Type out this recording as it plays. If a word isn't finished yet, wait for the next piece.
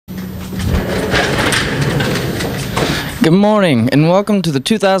Good morning, and welcome to the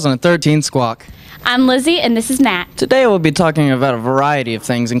 2013 Squawk. I'm Lizzie, and this is Matt. Today we'll be talking about a variety of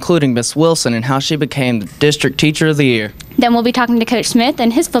things, including Miss Wilson and how she became the District Teacher of the Year. Then we'll be talking to Coach Smith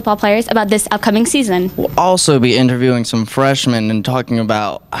and his football players about this upcoming season. We'll also be interviewing some freshmen and talking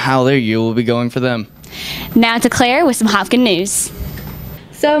about how their year will be going for them. Now to Claire with some Hopkins news.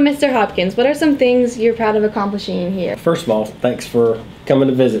 So, Mr. Hopkins, what are some things you're proud of accomplishing here? First of all, thanks for coming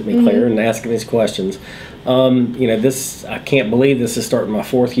to visit me, Claire, and asking these questions. I can't believe this is starting my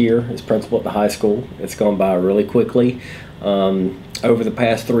fourth year as principal at the high school. It's gone by really quickly. Over the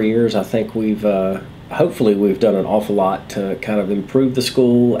past 3 years, I think hopefully we've done an awful lot to kind of improve the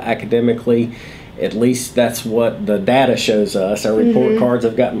school academically. At least that's what the data shows us. Our report cards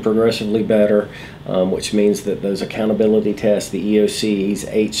have gotten progressively better, which means that those accountability tests, the EOCs,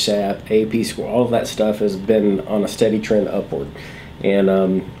 HSAP, AP score, all of that stuff has been on a steady trend upward.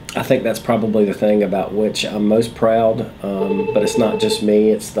 And I think that's probably the thing about which I'm most proud, but it's not just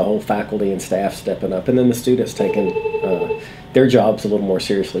me, it's the whole faculty and staff stepping up, and then the students taking their jobs a little more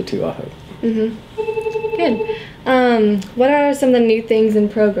seriously too, I hope. Good. What are some of the new things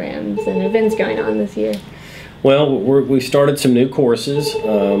and programs and events going on this year? Well, we started some new courses.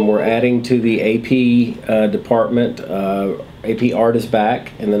 We're adding to the AP department. AP Art is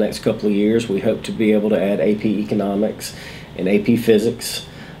back in the next couple of years. We hope to be able to add AP Economics and AP Physics.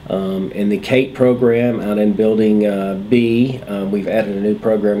 In the CATE program out in Building B, we've added a new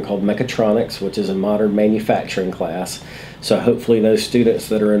program called Mechatronics, which is a modern manufacturing class. So hopefully those students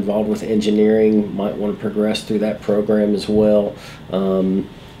that are involved with engineering might want to progress through that program as well. And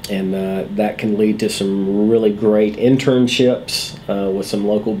that can lead to some really great internships with some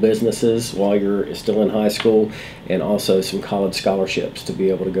local businesses while you're still in high school, and also some college scholarships to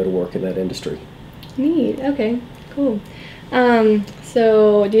be able to go to work in that industry. Neat. Okay, cool.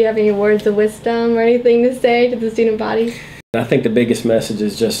 So do you have any words of wisdom or anything to say to the student body? I think the biggest message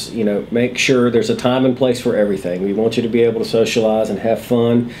is just, make sure there's a time and place for everything. We want you to be able to socialize and have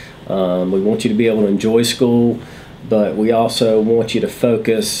fun. We want you to be able to enjoy school, but we also want you to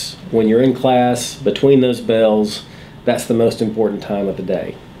focus when you're in class, between those bells. That's the most important time of the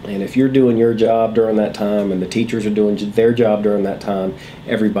day. And if you're doing your job during that time and the teachers are doing their job during that time,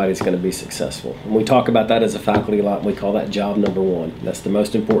 everybody's going to be successful. And we talk about that as a faculty a lot, and we call that job number one. That's the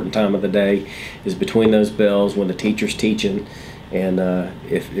most important time of the day, is between those bells when the teacher's teaching. And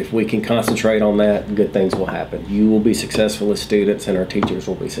if we can concentrate on that, good things will happen. You will be successful as students, and our teachers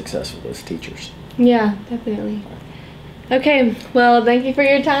will be successful as teachers. Yeah, definitely. Okay, well, thank you for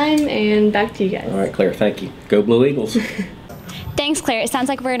your time, and back to you guys. All right, Claire, thank you. Go Blue Eagles. Thanks, Claire. It sounds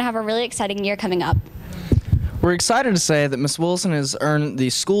like we're going to have a really exciting year coming up. We're excited to say that Miss Wilson has earned the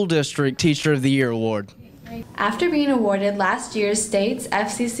School District Teacher of the Year award. After being awarded last year's state's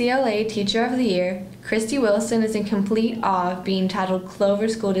FCCLA Teacher of the Year, Christy Wilson is in complete awe of being titled Clover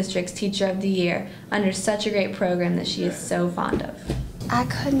School District's Teacher of the Year under such a great program that she is so fond of. I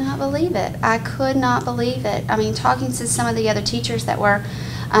could not believe it. I could not believe it. I mean, talking to some of the other teachers that were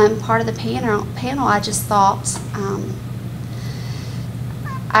part of the panel, I just thought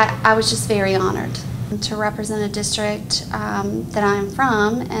I was just very honored to represent a district that I'm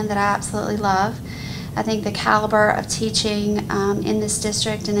from and that I absolutely love. I think the caliber of teaching in this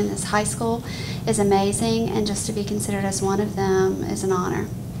district and in this high school is amazing, and just to be considered as one of them is an honor.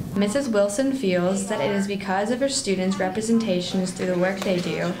 Mrs. Wilson feels that it is because of her students' representations through the work they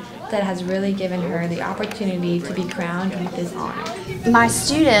do that has really given her the opportunity to be crowned with this honor. My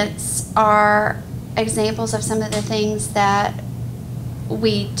students are examples of some of the things that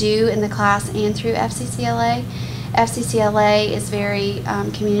we do in the class and through FCCLA. FCCLA is very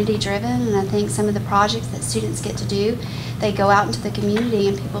community driven, and I think some of the projects that students get to do, they go out into the community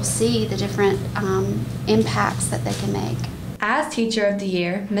and people see the different impacts that they can make. As Teacher of the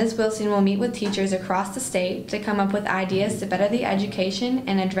Year, Ms. Wilson will meet with teachers across the state to come up with ideas to better the education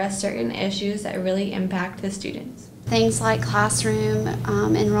and address certain issues that really impact the students. Things like classroom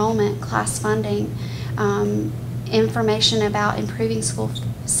enrollment, class funding, information about improving school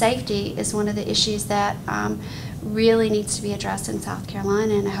safety is one of the issues that really needs to be addressed in South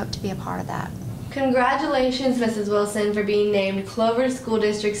Carolina, and I hope to be a part of that. Congratulations, Mrs. Wilson, for being named Clover School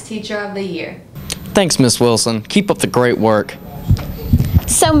District's Teacher of the Year. Thanks, Miss Wilson. Keep up the great work.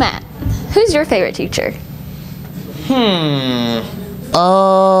 So, Matt, who's your favorite teacher?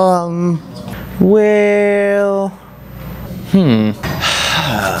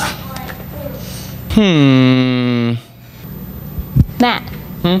 Matt,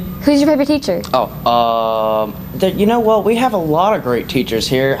 who's your favorite teacher? You know what? We have a lot of great teachers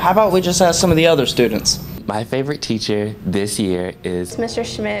here. How about we just ask some of the other students? My favorite teacher this year is Mr.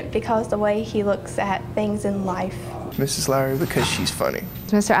 Schmidt, because the way he looks at things in life. Mrs. Lowry, because she's funny.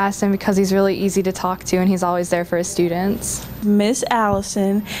 Mr. Aston, because he's really easy to talk to and he's always there for his students. Miss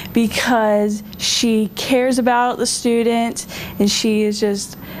Allison, because she cares about the students and she is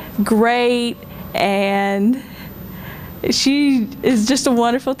just great and she is just a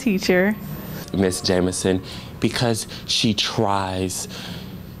wonderful teacher. Miss Jameson, because she tries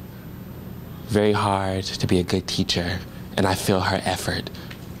very hard to be a good teacher, and I feel her effort.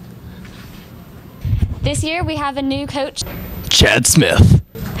 This year we have a new coach, Chad Smith.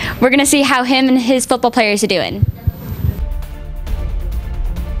 We're going to see how him and his football players are doing.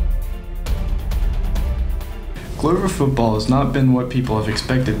 Clover football has not been what people have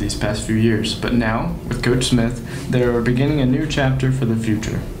expected these past few years, but now, with Coach Smith, they are beginning a new chapter for the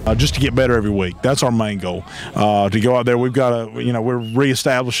future. Just to get better every week. That's our main goal. To go out there, we've got to, we're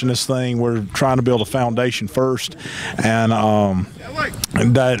reestablishing this thing. We're trying to build a foundation first, and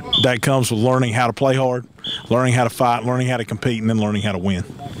that comes with learning how to play hard, learning how to fight, learning how to compete, and then learning how to win.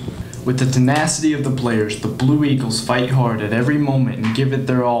 With the tenacity of the players, the Blue Eagles fight hard at every moment and give it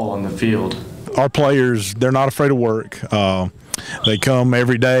their all on the field. Our players, they're not afraid of work. They come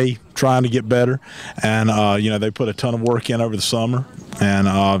every day trying to get better, and they put a ton of work in over the summer, and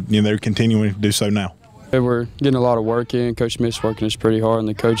they're continuing to do so now. We're getting a lot of work in. Coach Smith's working us pretty hard, and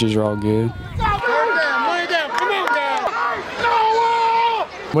the coaches are all good.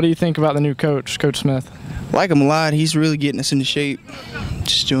 What do you think about the new coach, Coach Smith? Like him a lot. He's really getting us into shape,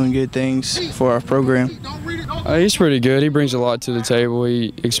 just doing good things for our program. He's pretty good. He brings a lot to the table.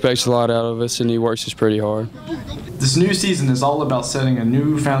 He expects a lot out of us, and he works us pretty hard. This new season is all about setting a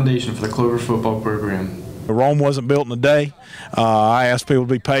new foundation for the Clover football program. Rome wasn't built in a day. I ask people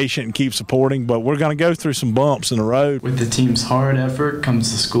to be patient and keep supporting, but we're going to go through some bumps in the road. With the team's hard effort comes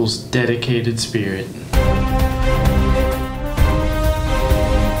the school's dedicated spirit.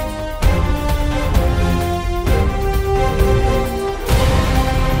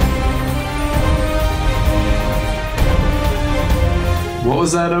 What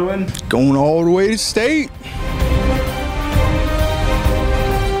was that, Owen? Going all the way to state.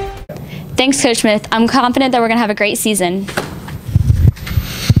 Thanks, Coach Smith. I'm confident that we're going to have a great season.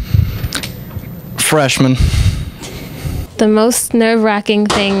 Freshman. The most nerve-wracking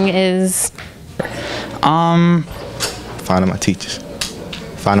thing is Finding my teachers,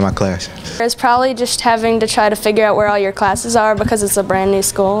 finding my classes. It's probably just having to try to figure out where all your classes are because it's a brand new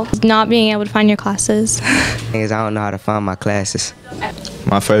school. not being able to find your classes. I don't know how to find my classes.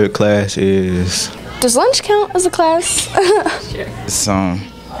 My favorite class is... Does lunch count as a class? It's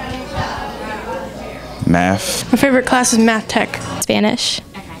math. My favorite class is math tech. Spanish.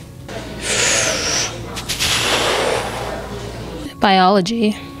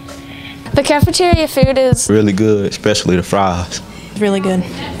 Biology. The cafeteria food is Really good, especially the fries. really good.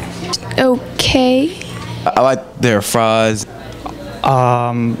 Okay. I like their fries.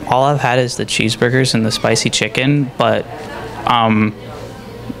 All I've had is the cheeseburgers and the spicy chicken, but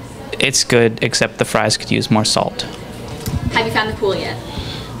it's good, except the fries could use more salt. Have you found the pool yet?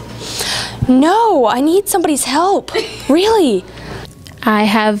 No, I need somebody's help. Really? I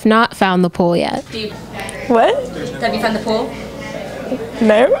have not found the pool yet. What? Have you found the pool?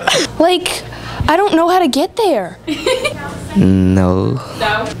 No. Like, I don't know how to get there. No.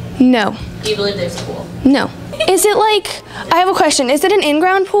 No? No. Do you believe there's a pool? No. Is it like, I have a question. Is it an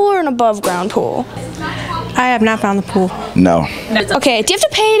in-ground pool or an above-ground pool? I have not found the pool. No. Okay, do you have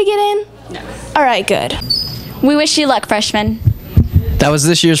to pay to get in? No. All right, good. We wish you luck, freshmen. That was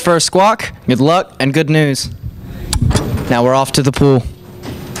this year's first Squawk. Good luck and good news. Now we're off to the pool.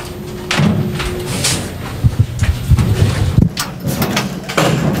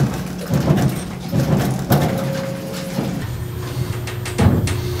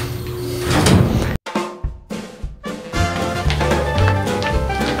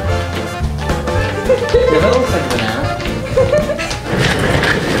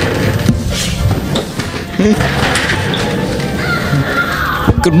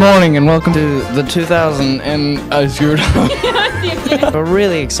 Good morning and welcome to the 2000 and a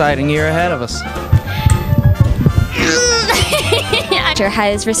really exciting year ahead of us.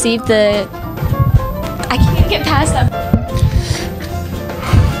 Has received the... I can't get past that.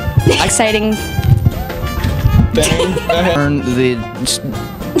 Exciting. Earned the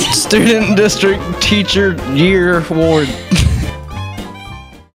Student District Teacher Year Award.